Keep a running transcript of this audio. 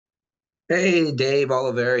Hey, Dave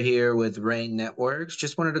Oliveira here with Rain Networks.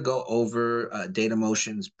 Just wanted to go over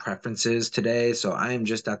DataMotion's preferences today. So I am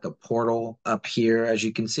just at the portal up here, as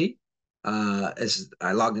you can see. As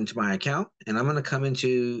I logged into my account, and I'm going to come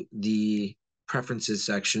into the preferences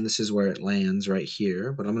section. This is where it lands right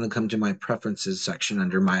here, but I'm going to come to my preferences section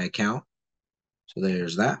under my account. So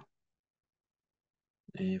there's that.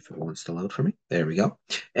 If it wants to load for me. There we go.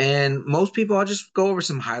 And most people, I'll just go over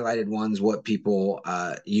some highlighted ones, what people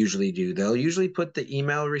usually do. They'll usually put the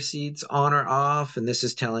email receipts on or off, and this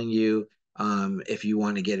is telling you if you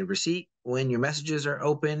want to get a receipt when your messages are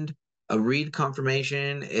opened. A read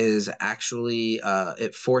confirmation is actually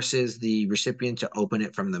it forces the recipient to open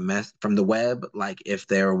it from the web, like if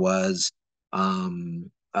there was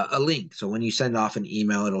a link. So when you send off an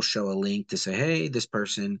email, it'll show a link to say, "Hey, this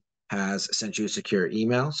person has sent you a secure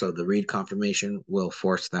email." So the read confirmation will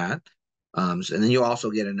force that. And then you'll also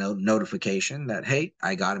get a notification that, hey,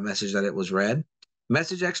 I got a message that it was read.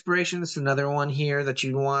 Message expiration is another one here that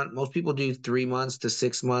you want. Most people do 3 months to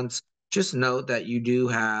 6 months. Just note that you do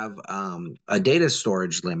have a data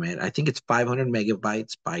storage limit. I think it's 500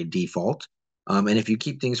 megabytes by default. And if you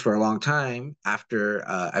keep things for a long time,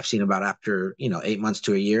 I've seen about after 8 months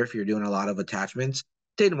to a year, if you're doing a lot of attachments,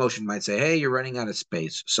 DataMotion might say, hey, you're running out of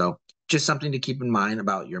space. So just something to keep in mind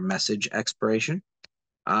about your message expiration.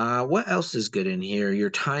 What else is good in here? Your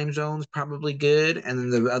time zone's probably good. And then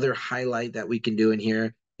the other highlight that we can do in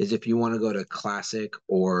here is if you want to go to classic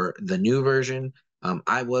or the new version.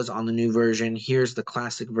 I was on the new version. Here's the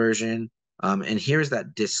classic version. And here's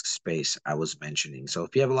that disk space I was mentioning. So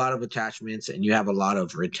if you have a lot of attachments and you have a lot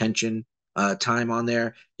of retention time on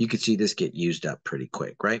there, you could see this get used up pretty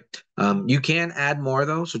quick, right? You can add more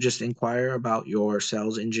though. So just inquire about your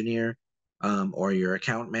sales engineer or your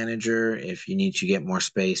account manager if you need to get more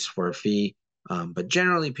space for a fee. But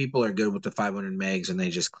generally, people are good with the 500 megs and they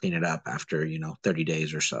just clean it up after 30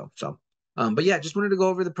 days or so. But yeah, just wanted to go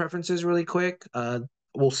over the preferences really quick.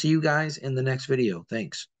 We'll see you guys in the next video.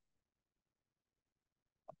 Thanks.